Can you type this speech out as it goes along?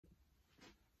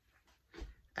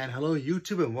And hello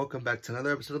YouTube, and welcome back to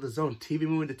another episode of The Zone TV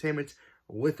Movie Entertainment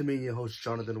with me, your host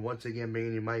Jonathan, once again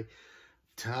bringing you my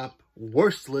top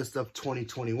worst list of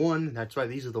 2021. That's right,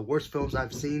 these are the worst films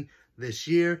I've seen this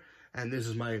year, and this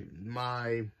is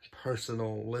my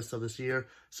personal list of this year.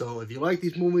 So if you like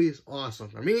these movies, awesome.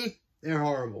 For me, they're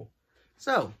horrible.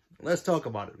 So let's talk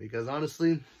about it, because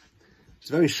honestly,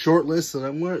 it's a very short list,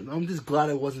 and I'm just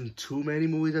glad it wasn't too many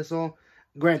movies I saw.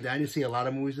 Granted, I didn't see a lot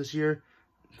of movies this year,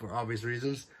 for obvious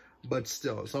reasons, but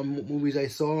still, some movies I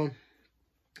saw,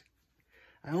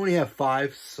 I only have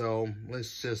 5, so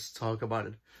let's just talk about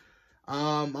it.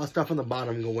 I'll start from the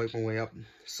bottom and go work my way up.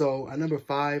 So at number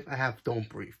 5, I have Don't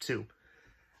Breathe 2.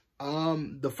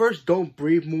 The first Don't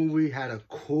Breathe movie had a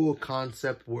cool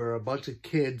concept where a bunch of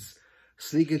kids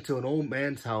sneak into an old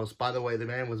man's house. By the way, the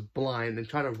man was blind, and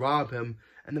try to rob him,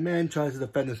 and the man tries to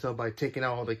defend himself by taking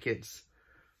out all the kids.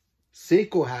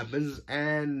 Sequel happens,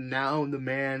 and now the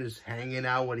man is hanging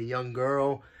out with a young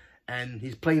girl, and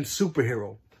he's playing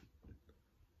superhero.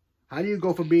 How do you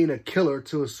go from being a killer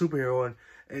to a superhero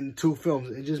in 2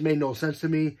 films? It just made no sense to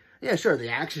me. Yeah, sure,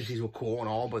 the action scenes were cool and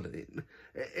all, but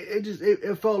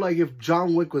it felt like if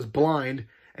John Wick was blind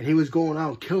and he was going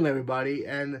out killing everybody,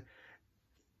 and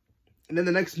then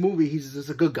the next movie he's just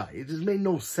a good guy. It just made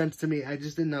no sense to me. I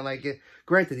just did not like it.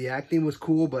 Granted, the acting was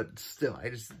cool, but still, I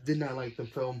just did not like the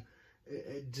film.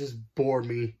 It just bored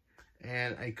me,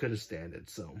 and I couldn't stand it,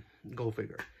 so go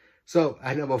figure. So,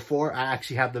 at number 4, I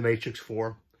actually have The Matrix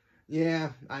 4.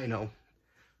 Yeah, I know.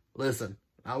 Listen,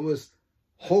 I was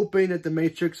hoping that The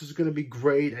Matrix was going to be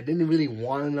great. I didn't really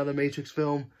want another Matrix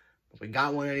film, but we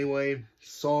got one anyway.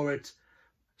 Saw it.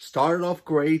 Started off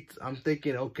great. I'm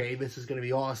thinking, okay, this is going to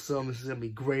be awesome. This is going to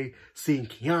be great. Seeing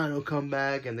Keanu come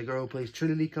back and the girl who plays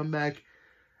Trinity come back.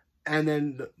 And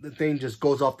then the thing just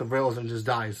goes off the rails and just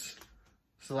dies.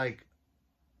 So, like,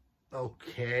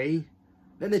 okay.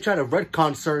 Then they try to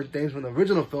retcon certain things from the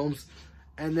original films,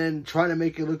 and then try to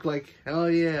make it look like, hell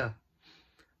yeah,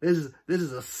 this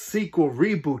is a sequel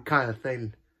reboot kind of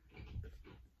thing.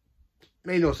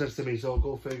 Made no sense to me, so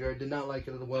go figure. Did not like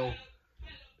it as well.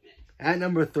 At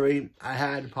number 3, I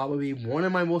had probably one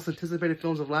of my most anticipated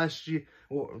films of last year,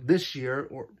 or this year,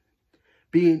 or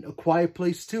being A Quiet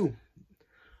Place 2.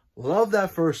 Love that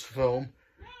first film.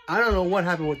 I don't know what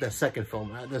happened with the second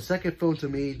film. The second film to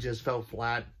me just fell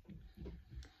flat.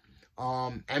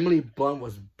 Emily Blunt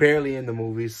was barely in the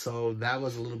movie, so that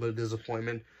was a little bit of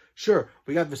disappointment. Sure,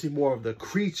 we got to see more of the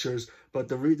creatures, but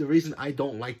the reason I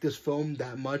don't like this film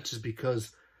that much is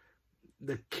because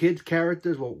the kid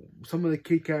characters, well, some of the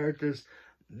kid characters,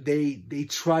 they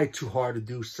try too hard to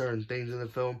do certain things in the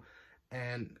film.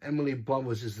 And Emily Blunt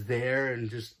was just there and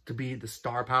just to be the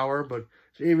star power, but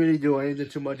she didn't really do anything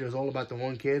too much. It was all about the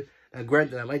one kid. And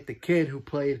granted, I like the kid who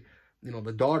played, you know,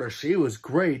 the daughter. She was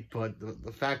great, but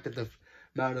the fact that the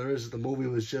matter is the movie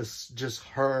was just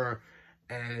her,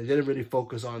 and it didn't really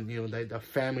focus on, you know, the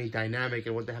family dynamic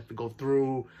and what they have to go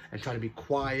through and try to be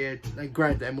quiet. Like,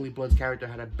 granted, Emily Blunt's character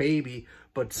had a baby,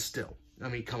 but still, I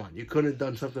mean, come on, you could have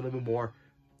done something a little bit more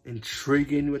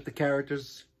intriguing with the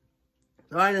characters.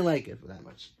 So I didn't like it for that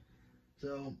much.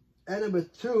 So, at number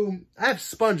 2, I have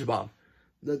SpongeBob.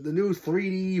 The new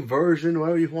 3D version,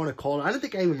 whatever you want to call it. I don't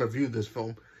think I even reviewed this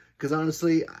film. Because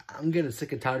honestly, I'm getting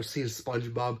sick and tired of seeing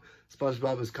SpongeBob.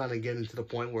 SpongeBob is kind of getting to the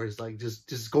point where it's like,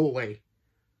 just go away.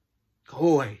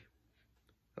 Go away.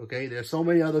 Okay? There's so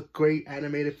many other great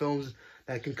animated films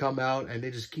that can come out, and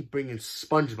they just keep bringing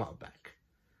SpongeBob back.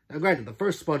 Now, granted, the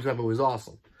first SpongeBob movie was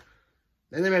awesome.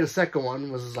 Then they made a second one,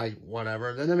 which is like,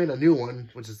 whatever. Then they made a new one,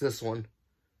 which is this one.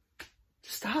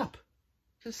 Just stop.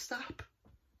 Just stop.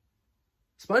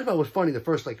 SpongeBob was funny the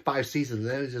first, like, 5 seasons, and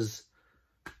then it just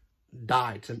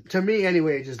died. To me,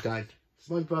 anyway, it just died.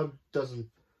 SpongeBob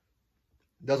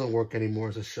doesn't work anymore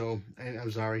as a show. And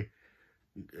I'm sorry.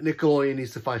 Nickelodeon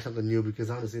needs to find something new, because,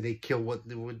 honestly, they killed what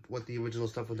the original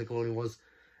stuff with Nickelodeon was.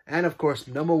 And, of course,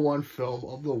 number 1 film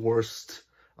of the worst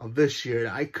of this year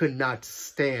that I could not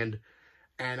stand.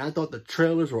 And I thought the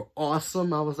trailers were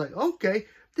awesome. I was like, okay,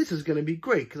 this is going to be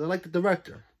great, because I like the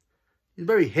director. He's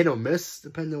very hit or miss,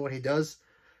 depending on what he does.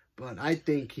 But I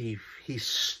think he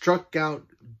struck out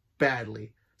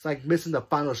badly. It's like missing the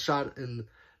final shot in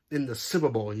the Super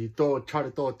Bowl. You try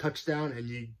to throw a touchdown, and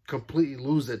you completely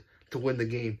lose it to win the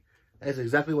game. That's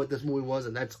exactly what this movie was,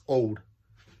 and that's old.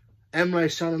 M. Night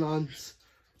Shyamalan's,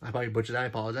 I probably butchered that, I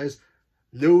apologize,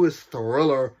 newest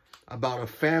thriller about a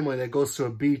family that goes to a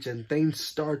beach, and things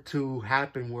start to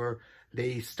happen where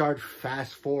they start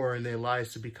fast forwarding their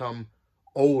lives to become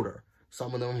older.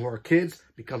 Some of them who are kids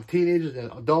become teenagers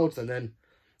and adults, and then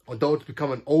adults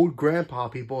become an old grandpa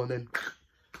people, and then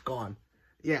gone.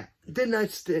 yeah, did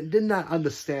not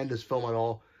understand this film at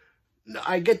all.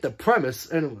 I get the premise,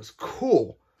 and it was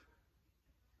cool.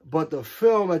 But the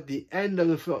film, at the end of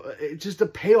the film, the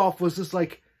payoff was just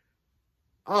like,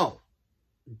 oh,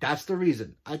 that's the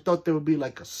reason. I thought there would be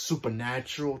like a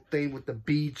supernatural thing with the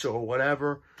beach or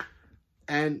whatever.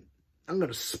 And I'm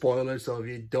going to spoil it, so if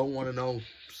you don't want to know,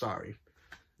 sorry.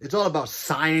 It's all about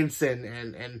science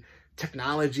and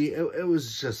technology. It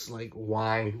was just like,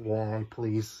 why,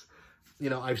 please?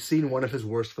 You know, I've seen one of his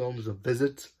worst films, A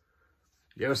Visit.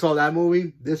 You ever saw that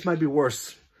movie? This might be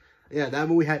worse. Yeah, that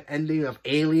movie had ending of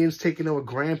aliens taking over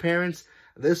grandparents.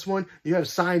 This one, you have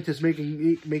scientists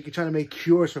trying to make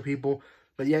cures for people,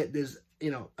 but yet there's,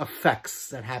 you know, effects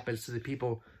that happens to the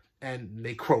people and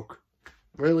they croak.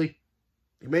 Really?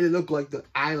 You made it look like the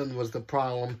island was the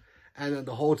problem, and then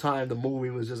the whole time the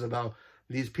movie was just about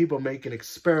these people making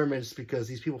experiments because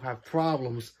these people have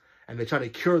problems and they're trying to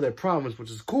cure their problems,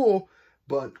 which is cool,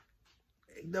 but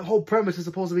the whole premise is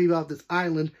supposed to be about this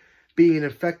island being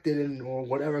infected or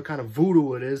whatever kind of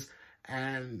voodoo it is,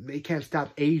 and they can't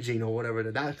stop aging or whatever.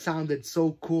 That sounded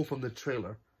so cool from the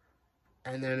trailer.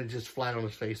 And then it just flat on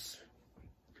his face.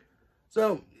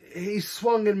 So, he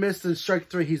swung and missed in strike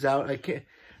 3. He's out.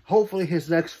 Hopefully his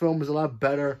next film is a lot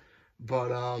better.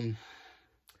 But,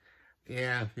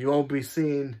 yeah, I won't be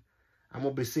seeing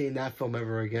that film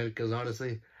ever again. Because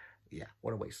honestly, yeah,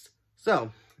 what a waste.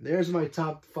 So, there's my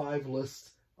top 5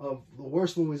 list of the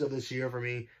worst movies of this year for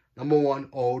me. Number 1,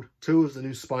 Old. 2 is the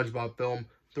new SpongeBob film.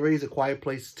 3 is A Quiet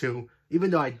Place 2. Even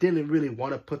though I didn't really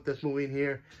want to put this movie in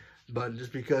here, but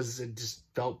just because it just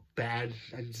felt bad,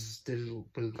 I just didn't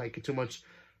like it too much.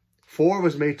 4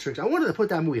 was Matrix. I wanted to put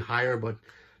that movie higher, but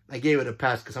I gave it a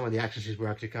pass because some of the action scenes were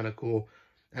actually kind of cool.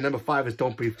 And number 5 is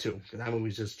Don't Breathe 2. That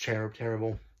movie's just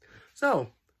terrible. So,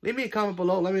 leave me a comment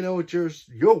below. Let me know what your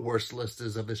worst list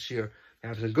is of this year.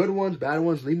 Have some good ones, bad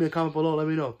ones. Leave me a comment below. Let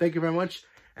me know. Thank you very much,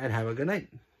 and have a good night.